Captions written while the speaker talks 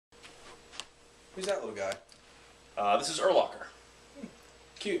Who's that little guy? This is Erlocker.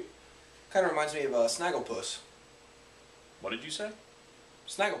 Cute. Kind of reminds me of Snagglepuss. What did you say?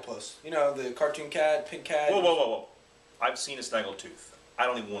 Snagglepuss. You know, the cartoon cat, pink cat. Whoa, whoa, whoa, whoa. I've seen a snaggletooth. I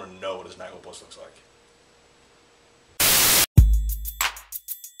don't even want to know what a snagglepuss looks like.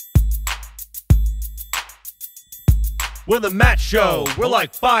 We're the Matt Show. We're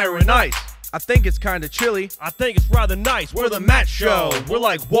like fire and ice. I think it's kinda chilly. I think it's rather nice. We're the Matt Show. We're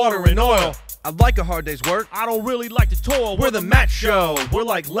like water and oil. I like a hard day's work. I don't really like to toil. We're the Matt Show. We're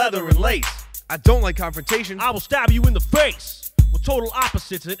like leather and lace. I don't like confrontation. I will stab you in the face. We're total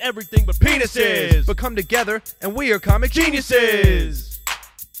opposites in everything but penises. But come together and we are comic geniuses.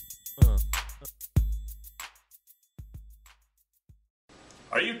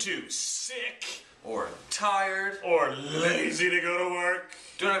 Are you two sick? Or tired. Or lazy to go to work?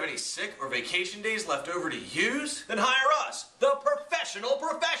 Don't have any sick or vacation days left over to use? Then hire us, the professional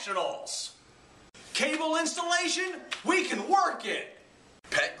professionals. Cable installation? We can work it.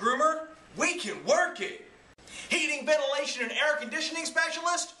 Pet groomer? We can work it. Heating, ventilation, and air conditioning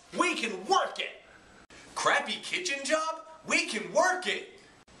specialist? We can work it. Crappy kitchen job? We can work it.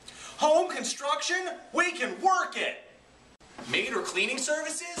 Home construction? We can work it. Maid or cleaning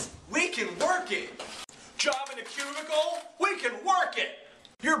services? We can work it. Job in a cubicle? We can work it.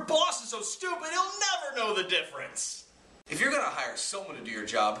 Your boss is so stupid he'll never know the difference. If you're gonna hire someone to do your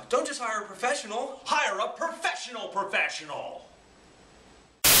job, don't just hire a professional. Hire a professional.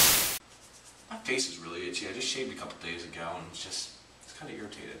 My face is really itchy. I just shaved a couple days ago and it's kind of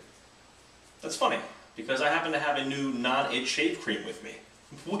irritated. That's funny, because I happen to have a new non-itch shave cream with me.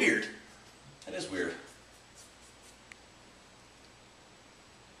 Weird. That is weird.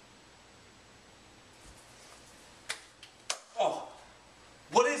 Oh,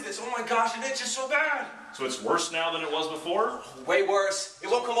 what is this? Oh my gosh, it itches so bad. So it's worse now than it was before? Way worse. It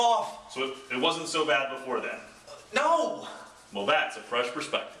won't come off. So it wasn't so bad before then? No. Well, that's a fresh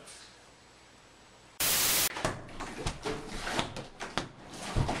perspective.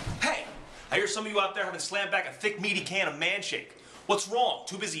 Hey, I hear some of you out there having slammed back a thick, meaty can of Manshake. What's wrong?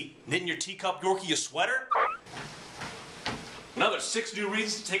 Too busy knitting your teacup Yorkie a sweater? Another 6 new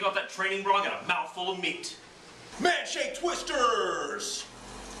reasons to take off that training bra and get a mouthful of meat. Manshake Twisters!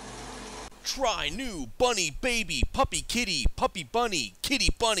 Try new bunny baby, puppy kitty, puppy bunny, kitty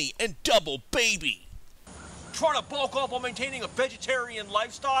bunny, and double baby. Trying to bulk up while maintaining a vegetarian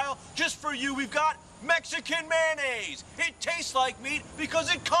lifestyle? Just for you, we've got Mexican mayonnaise. It tastes like meat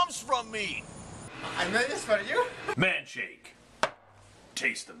because it comes from meat. I made this for you. Manshake.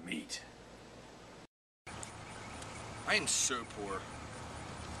 Taste the meat. I am so poor.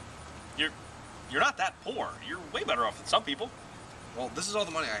 You're not that poor. You're way better off than some people. Well, this is all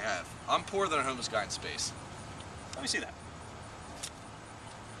the money I have. I'm poorer than a homeless guy in space. Let me see that.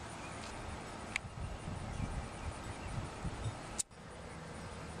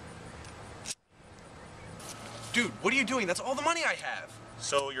 Dude, what are you doing? That's all the money I have.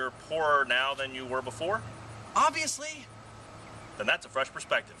 So you're poorer now than you were before? Obviously. Then that's a fresh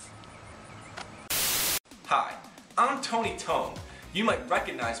perspective. Hi, I'm Tony Tone. You might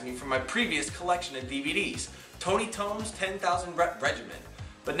recognize me from my previous collection of DVDs, Tony Tone's 10,000 Rep Regimen.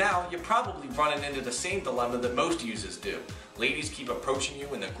 But now you're probably running into the same dilemma that most users do. Ladies keep approaching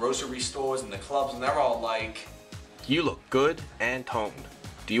you in the grocery stores and the clubs and they're all like, "You look good and toned.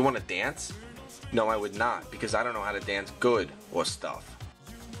 Do you want to dance?" No, I would not, because I don't know how to dance good or stuff.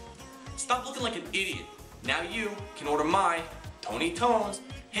 stop looking like an idiot. Now you can order my Tony Tone's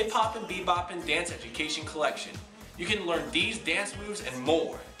Hip Hop and Bebop and Dance Education Collection. You can learn these dance moves and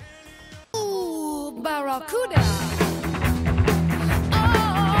more. Ooh, Barracuda.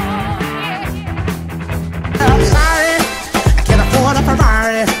 I'm sorry, I can't afford a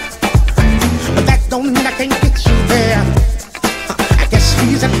Ferrari, but that don't mean I can't get you there. I guess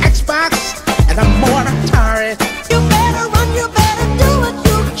he's an Xbox and I'm more Atari. You better run, you better do what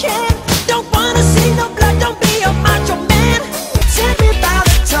you can. Don't wanna see no blood, don't be a macho man. Tell me about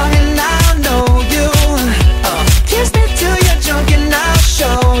it, talking, I'll know you. Kiss me till you're drunk and I'll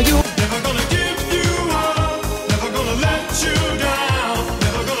show you. Never gonna give you up, never gonna let you down,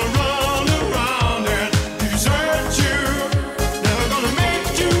 never gonna run around and desert you, never gonna make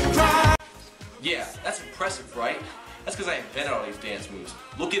you cry. Yeah, that's impressive, right? That's because I invented all these dance moves.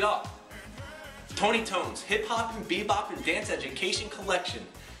 Look it up. Tony Tone's Hip Hop and Bebop and Dance Education Collection.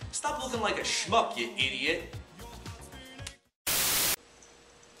 Stop looking like a schmuck, you idiot.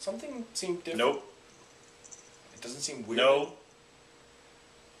 Something seemed different. Nope. It doesn't seem weird. No.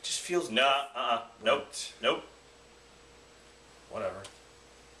 It just feels... Nah, nope. Nope. Whatever.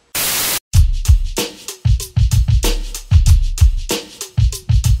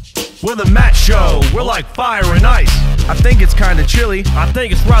 We're the Matt Show. We're like fire and ice. I think it's kinda chilly. I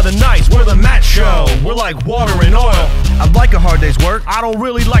think it's rather nice. We're the Matt Show. We're like water and oil. I like a hard day's work. I don't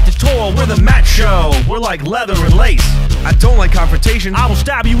really like to toil. We're the Matt Show. We're like leather and lace. I don't like confrontation. I will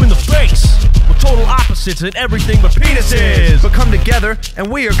stab you in the face. We're total opposites in everything but penises. But come together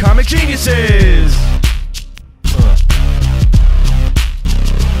and we are comic geniuses.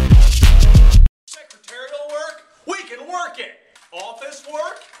 Secretarial work? We can work it. Office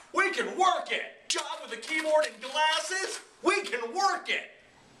work? We can work it. Job with a keyboard and glasses? We can work it.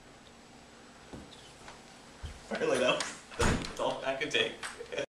 Really though, it's all back and take.